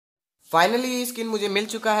Finally ये skin मुझे मिल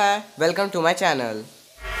चुका है। Welcome to my channel.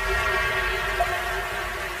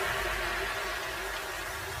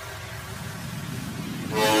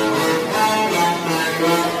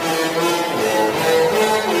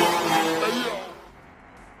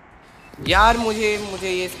 यार मुझे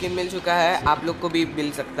ये स्किन मिल चुका है, आप लोग को भी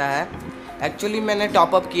मिल सकता है। एक्चुअली मैंने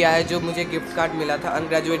टॉपअप किया है, जो मुझे गिफ्ट कार्ड मिला था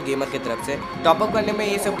अनग्रेजुएट गेमर की तरफ से। टॉपअप करने में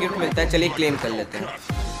ये सब गिफ्ट मिलता है, चलिए क्लेम कर लेते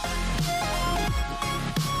हैं।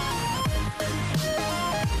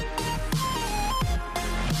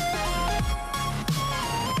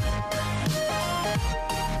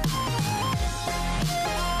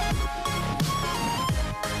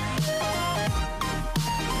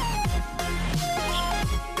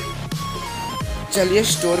 चलिए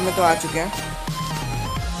स्टोर में तो आ चुके हैं,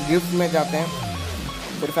 गिफ्ट में जाते हैं,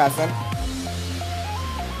 फिर फैशन,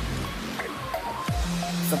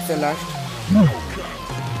 सबसे लास्ट।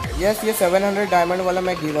 यस, ये 700 डायमंड वाला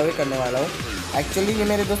मैं गिव अवे करने वाला हूँ। एक्चुअली ये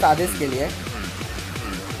मेरे दोस्त आदेश के लिए,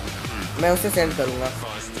 मैं उसे सेंड करूँगा।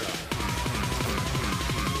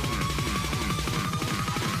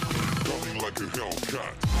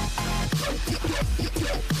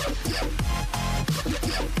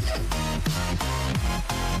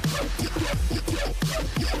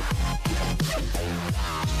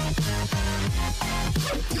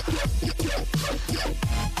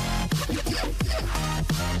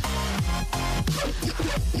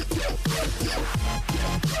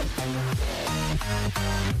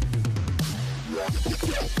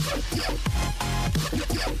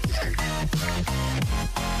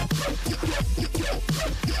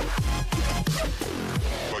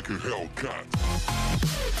 Like a Hellcat.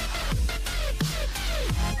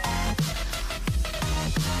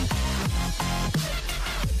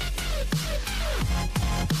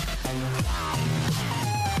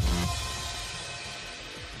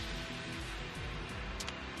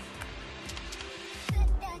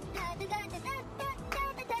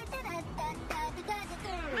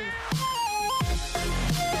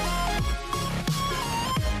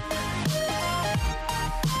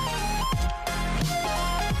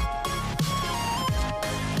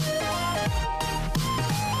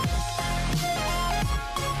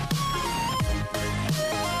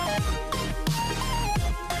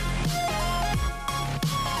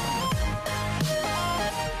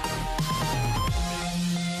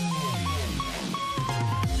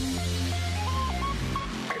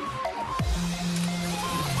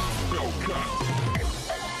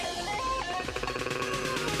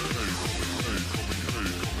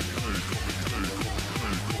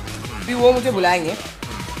 भी वो मुझे बुलाएंगे।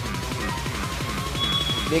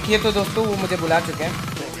 देखिए तो दोस्तों, वो मुझे बुला चुके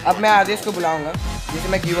हैं। अब मैं आदेश को बुलाऊंगा, जिसे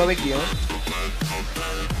मैं गिव अवे किया हूँ।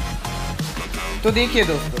 तो देखिए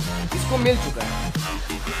दोस्तों, इसको मिल चुका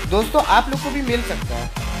है। दोस्तों आप लोग को भी मिल सकता है,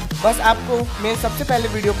 बस आपको मेरे सबसे पहले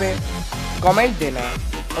वीडियो पे कमेंट देना है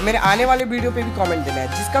और मेरे आने वाले वीडियो पे भी कमेंट देना है।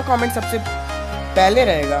 जिसका कमेंट सबसे पहले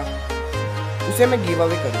रहेगा उसे मैं गिव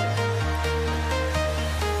अवे करूँगा।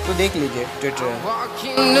 तो देख लीजिए Twitter.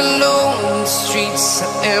 Walking alone, the streets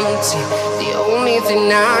are empty. The only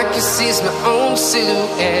thing I can see is my own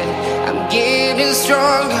silhouette. I'm getting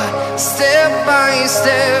stronger, step by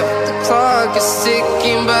step. The clock is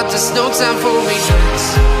ticking, but there's no time for me.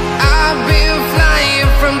 I've been flying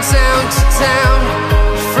from town to town,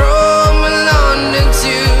 from London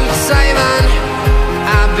to Taiwan.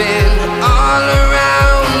 I've been all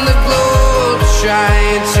around the globe,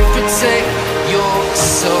 trying to protect your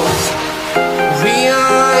soul. We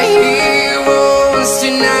are heroes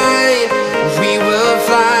tonight. We will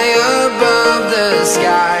fly above the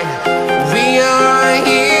sky. We are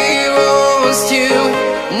heroes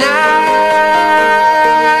tonight.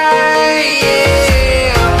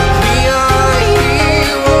 Yeah. We are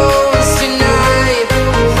heroes tonight.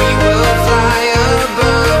 We will fly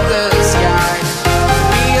above the sky.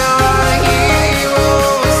 We are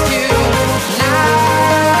heroes tonight.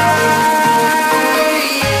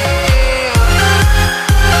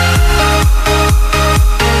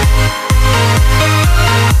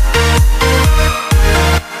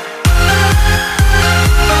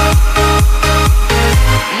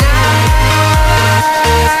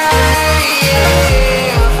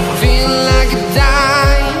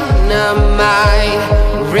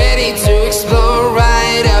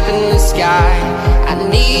 I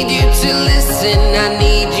need you to listen, I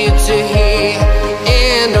need you to hear,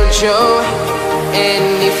 and don't show